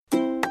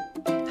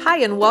Hi,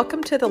 and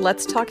welcome to the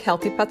Let's Talk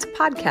Healthy Pets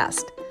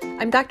podcast.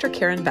 I'm Dr.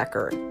 Karen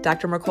Becker,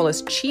 Dr.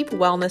 Mercola's Chief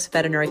Wellness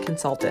Veterinary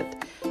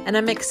Consultant, and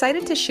I'm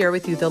excited to share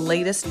with you the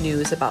latest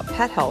news about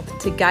pet health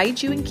to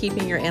guide you in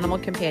keeping your animal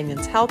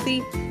companions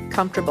healthy,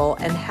 comfortable,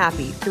 and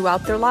happy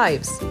throughout their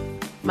lives.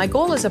 My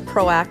goal as a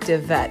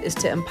proactive vet is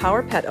to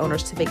empower pet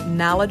owners to make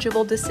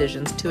knowledgeable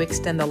decisions to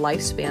extend the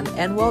lifespan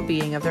and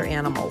well-being of their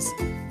animals.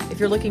 If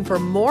you're looking for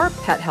more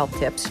pet health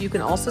tips, you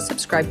can also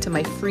subscribe to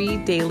my free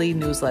daily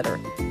newsletter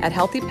at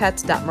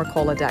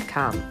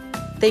healthypets.mercola.com.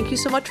 Thank you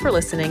so much for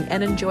listening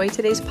and enjoy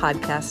today's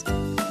podcast.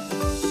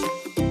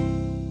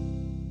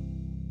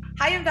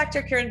 Hi, I'm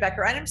Dr. Karen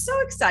Becker, and I'm so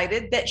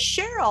excited that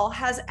Cheryl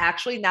has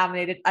actually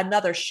nominated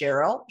another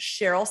Cheryl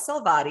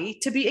Salvati,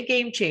 to be a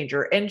game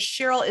changer. And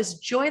Cheryl is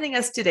joining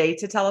us today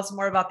to tell us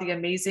more about the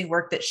amazing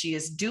work that she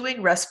is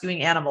doing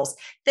rescuing animals.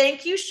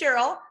 Thank you,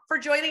 Cheryl, for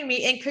joining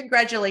me, and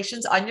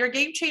congratulations on your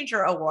Game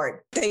Changer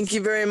Award. Thank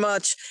you very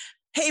much.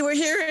 Hey, we're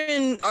here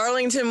in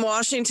Arlington,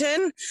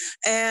 Washington,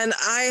 and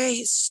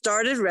I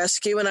started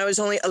rescue when I was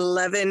only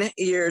 11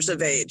 years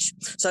of age.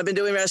 So I've been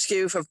doing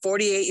rescue for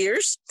 48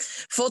 years,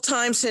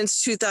 full-time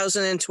since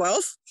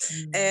 2012.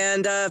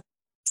 And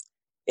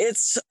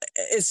it's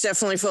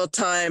definitely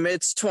full-time.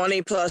 It's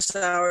 20 plus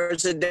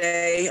hours a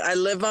day. I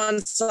live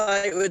on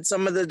site with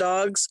some of the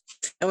dogs,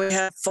 and we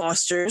have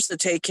fosters to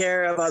take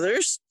care of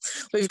others.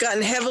 We've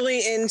gotten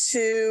heavily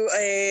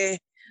into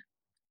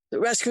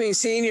rescuing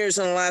seniors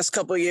in the last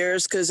couple of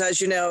years because, as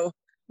you know,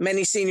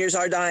 many seniors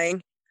are dying,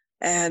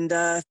 and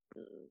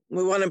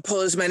we want to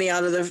pull as many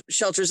out of the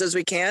shelters as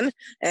we can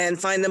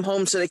and find them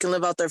homes so they can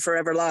live out their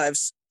forever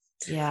lives.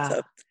 Yeah.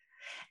 So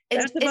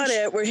that's about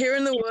it. We're here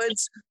in the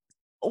woods.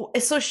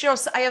 So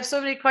Cheryl, I have so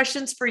many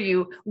questions for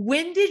you.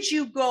 When did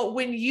you go,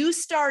 when you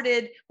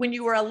started, when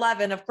you were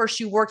 11, of course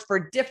you worked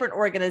for different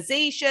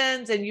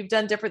organizations and you've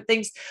done different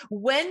things.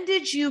 When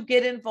did you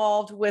get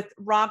involved with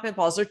Romp and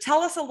Paws? Or tell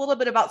us a little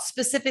bit about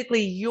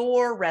specifically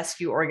your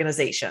rescue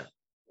organization.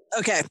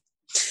 Okay.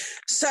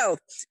 So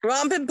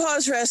Romp and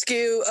Paws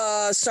Rescue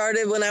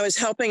started when I was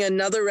helping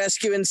another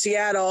rescue in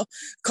Seattle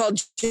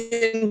called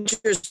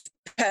Ginger's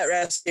Pet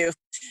Rescue.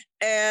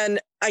 And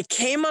I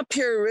came up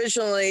here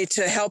originally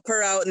to help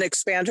her out and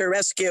expand her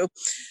rescue.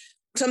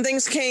 Some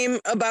things came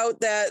about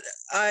that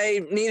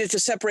I needed to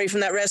separate from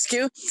that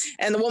rescue.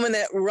 And the woman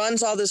that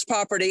runs all this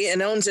property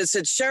and owns it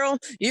said, Cheryl,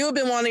 you have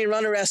been wanting to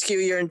run a rescue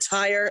your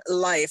entire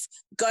life.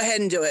 Go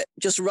ahead and do it.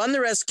 Just run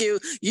the rescue.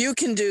 You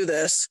can do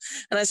this.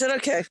 And I said,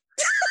 okay.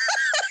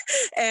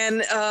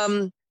 And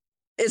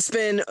it's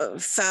been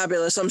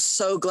fabulous. I'm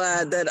so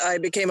glad that I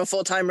became a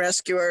full-time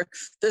rescuer.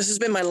 This has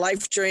been my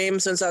life dream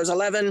since I was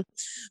 11.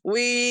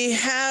 We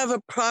have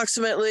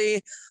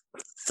approximately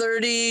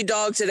 30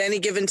 dogs at any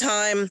given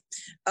time,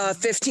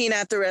 15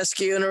 at the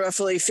rescue and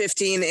roughly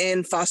 15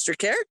 in foster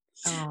care.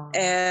 Oh.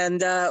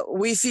 And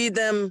we feed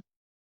them,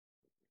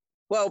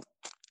 well,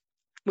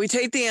 we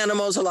take the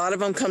animals. A lot of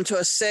them come to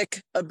us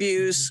sick,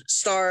 abused,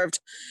 starved,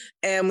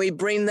 and we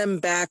bring them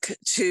back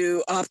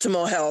to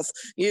optimal health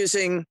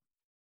using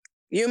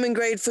human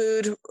grade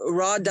food,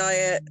 raw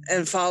diet,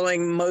 and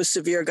following most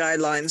severe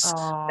guidelines.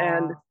 Aww.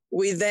 And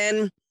we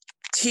then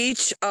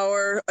teach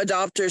our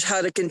adopters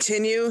how to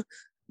continue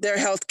their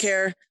health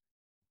care,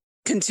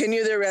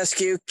 continue their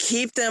rescue,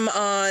 keep them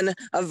on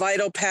a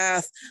vital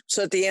path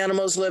so that the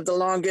animals live the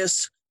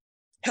longest,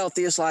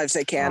 healthiest lives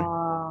they can.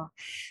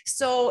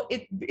 So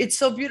it's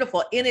so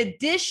beautiful. In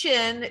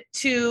addition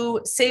to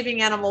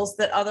saving animals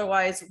that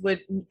otherwise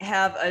would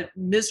have a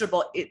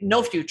miserable,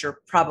 no future,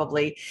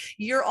 probably,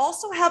 you're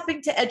also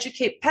helping to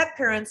educate pet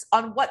parents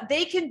on what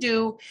they can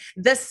do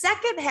the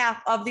second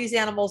half of these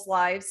animals'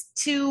 lives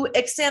to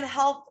extend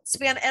health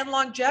span and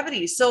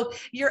longevity. So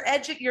you're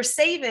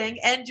saving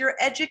and you're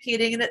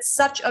educating, and it's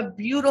such a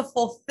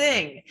beautiful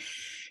thing.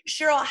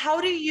 Cheryl,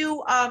 how do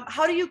you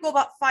go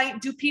about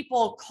do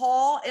people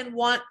call and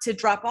want to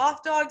drop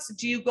off dogs?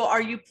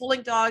 Are you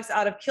pulling dogs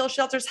out of kill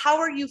shelters? How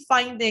are you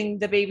finding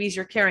the babies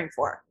you're caring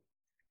for?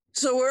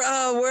 So we're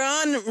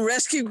on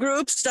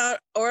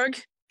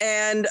rescuegroups.org,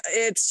 and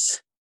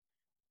it's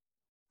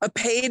a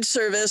paid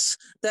service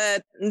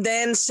that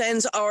then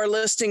sends our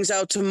listings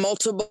out to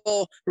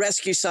multiple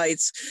rescue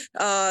sites,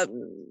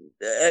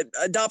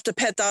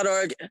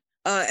 adoptapet.org,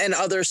 and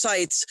other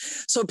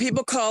sites. So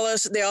people call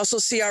us. They also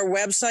see our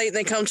website and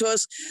they come to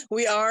us.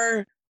 We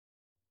are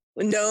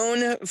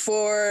known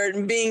for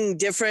being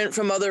different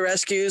from other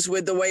rescues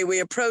with the way we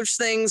approach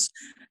things.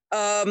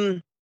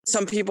 Some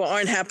people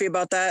aren't happy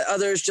about that.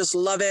 Others just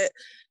love it.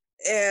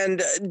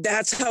 And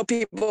that's how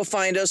people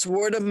find us,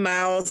 word of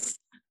mouth.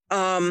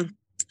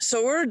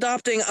 So we're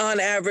adopting on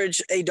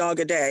average a dog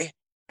a day.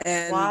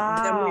 And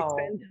then we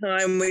spend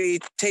time, we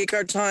take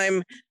our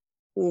time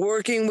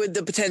working with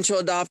the potential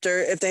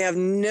adopter. If they have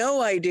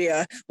no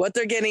idea what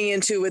they're getting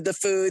into with the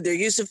food, they're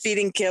used to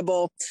feeding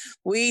kibble,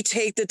 we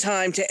take the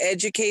time to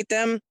educate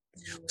them,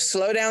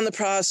 slow down the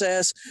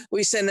process.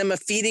 We send them a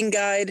feeding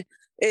guide.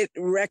 It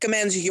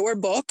recommends your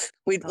book.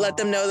 We let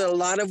them know that a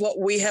lot of what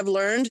we have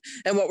learned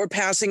and what we're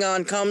passing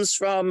on comes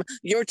from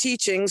your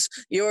teachings,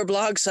 your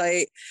blog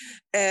site,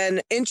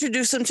 and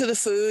introduce them to the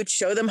food,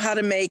 show them how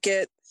to make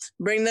it,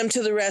 bring them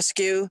to the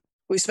rescue.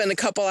 We spend a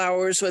couple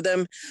hours with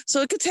them.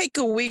 So it could take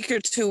a week or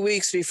 2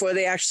 weeks before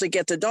they actually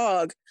get the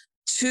dog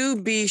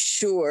to be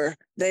sure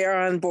they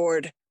are on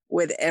board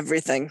with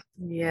everything.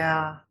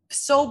 Yeah.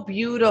 So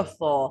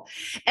beautiful.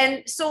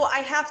 And so I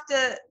have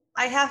to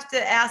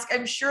ask,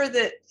 I'm sure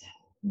that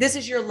this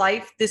is your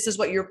life. This is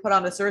what you're put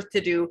on this earth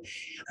to do.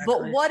 Exactly.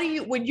 But what do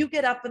you, when you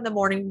get up in the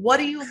morning, what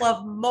do you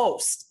love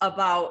most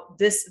about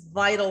this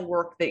vital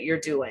work that you're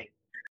doing?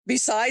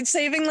 Besides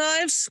saving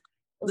lives,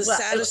 the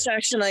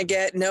satisfaction I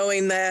get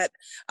knowing that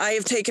I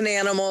have taken an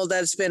animal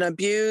that's been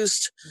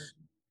abused,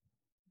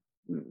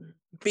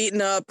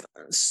 beaten up,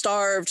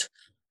 starved,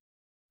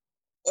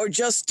 or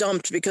just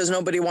dumped because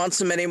nobody wants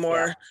them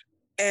anymore. Yeah.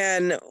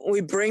 And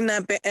we bring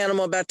that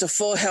animal back to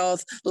full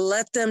health,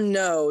 let them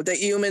know that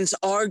humans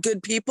are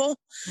good people.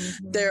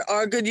 Mm-hmm. There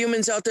are good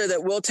humans out there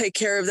that will take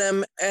care of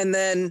them. And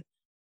then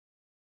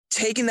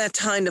taking that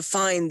time to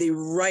find the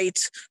right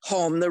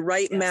home, the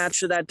right match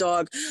for that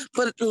dog,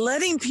 but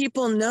letting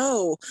people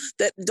know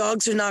that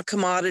dogs are not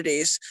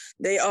commodities.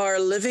 They are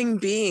living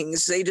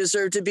beings. They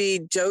deserve to be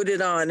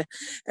doted on.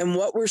 And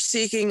what we're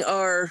seeking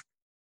are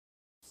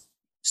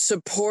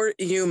support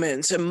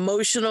humans,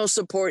 emotional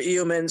support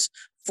humans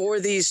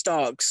for these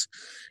dogs.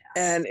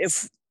 And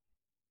if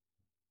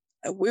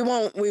we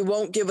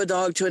won't give a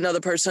dog to another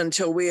person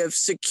until we have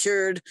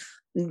secured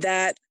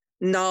that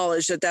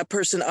knowledge that that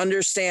person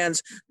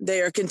understands they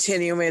are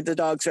continuing with the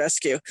dog's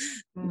rescue.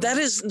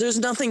 There's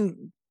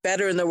nothing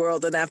better in the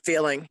world than that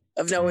feeling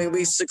of knowing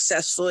we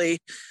successfully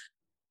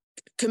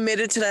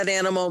committed to that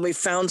animal and we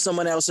found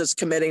someone else that's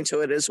committing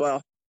to it as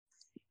well.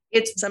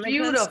 It's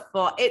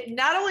beautiful. It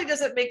not only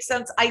does it make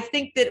sense, I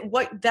think that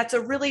that's a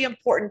really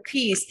important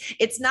piece.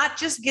 It's not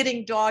just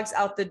getting dogs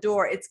out the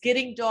door, it's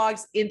getting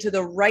dogs into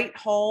the right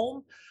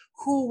home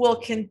who will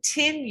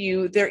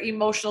continue their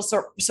emotional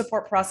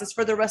support process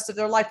for the rest of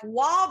their life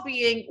while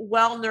being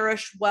well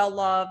nourished, well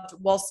loved,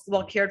 well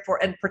cared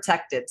for and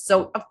protected.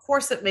 So of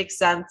course it makes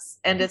sense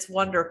and it's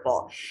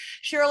wonderful.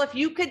 Cheryl, if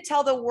you could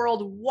tell the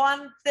world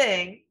one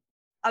thing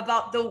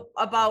about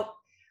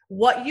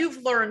what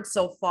you've learned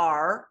so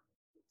far,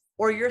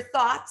 or your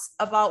thoughts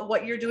about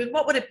what you're doing,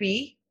 what would it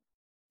be?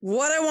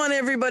 What I want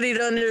everybody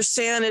to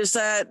understand is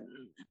that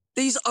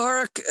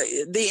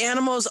the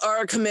animals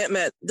are a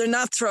commitment. They're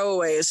not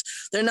throwaways.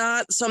 They're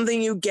not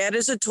something you get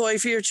as a toy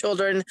for your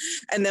children.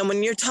 And then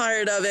when you're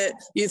tired of it,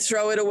 you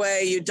throw it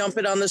away, you dump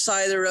it on the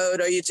side of the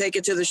road, or you take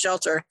it to the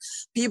shelter.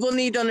 People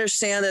need to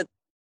understand that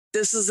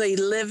this is a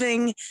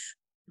living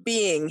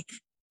being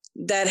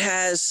that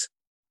has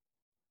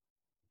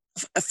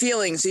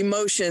feelings,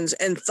 emotions,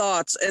 and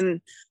thoughts, and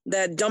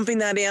that dumping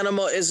that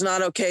animal is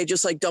not okay,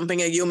 just like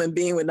dumping a human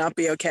being would not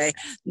be okay.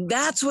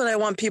 That's what I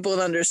want people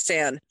to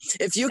understand.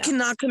 If you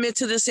cannot commit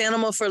to this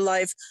animal for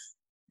life,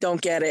 don't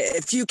get it.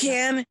 If you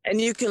can, and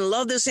you can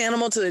love this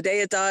animal to the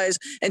day it dies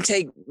and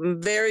take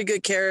very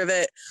good care of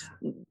it,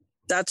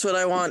 that's what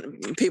I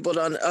want people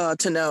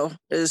to know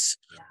is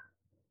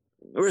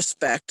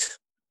respect.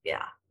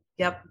 Yeah.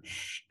 Yep.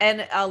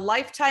 And a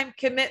lifetime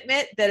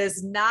commitment that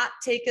is not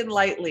taken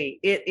lightly.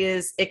 It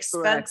is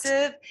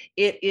expensive. Correct.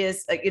 It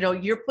is,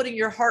 you're putting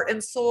your heart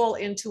and soul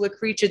into a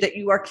creature that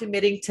you are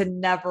committing to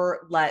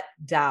never let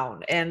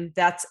down. And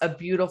that's a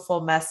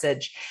beautiful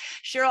message.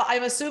 Cheryl,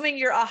 I'm assuming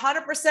you're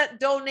 100%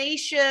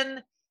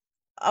 donation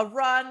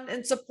run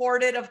and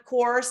supported, of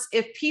course.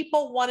 If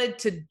people wanted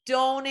to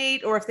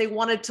donate or if they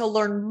wanted to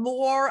learn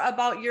more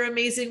about your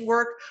amazing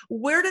work,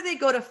 where do they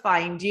go to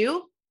find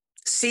you?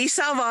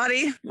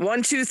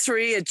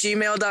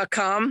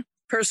 csalvati123@gmail.com,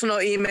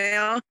 personal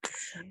email.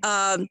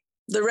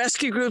 The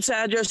rescue group's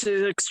address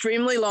is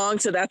extremely long,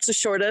 so that's the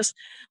shortest.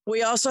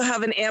 We also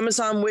have an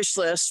Amazon wish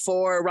list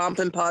for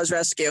Rompin' Paws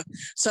Rescue.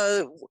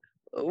 So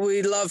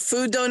we love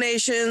food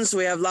donations.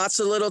 We have lots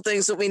of little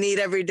things that we need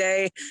every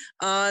day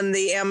on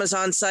the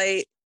Amazon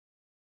site.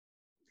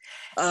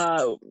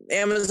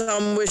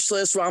 Amazon wish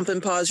list, Rompin'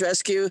 Paws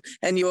Rescue,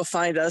 and you will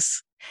find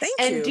us.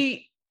 Thank you.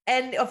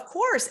 And of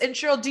course, and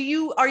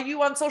Cheryl, are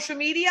you on social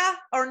media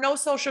or no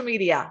social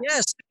media?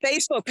 Yes,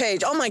 Facebook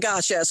page. Oh my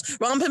gosh, yes.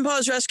 Rompin'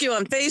 Paws Rescue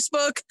on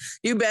Facebook.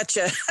 You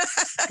betcha.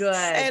 Good.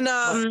 And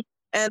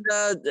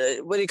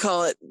what do you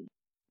call it?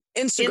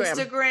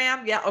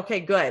 Instagram. Yeah. Okay,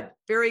 good.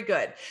 Very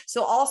good.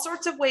 So all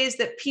sorts of ways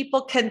that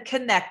people can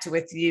connect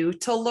with you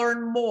to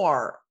learn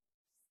more.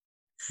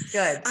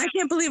 Good. I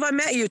can't believe I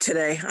met you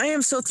today. I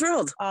am so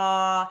thrilled.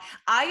 I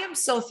am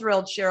so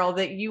thrilled, Cheryl,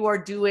 that you are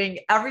doing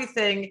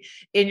everything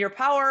in your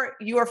power.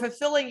 You are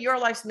fulfilling your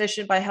life's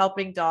mission by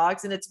helping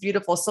dogs, and it's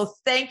beautiful. So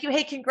thank you.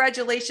 Hey,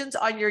 congratulations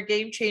on your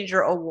Game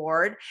Changer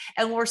Award.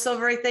 And we're so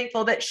very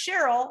thankful that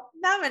Cheryl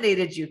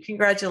nominated you.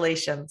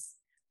 Congratulations.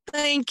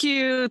 Thank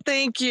you.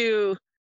 Thank you.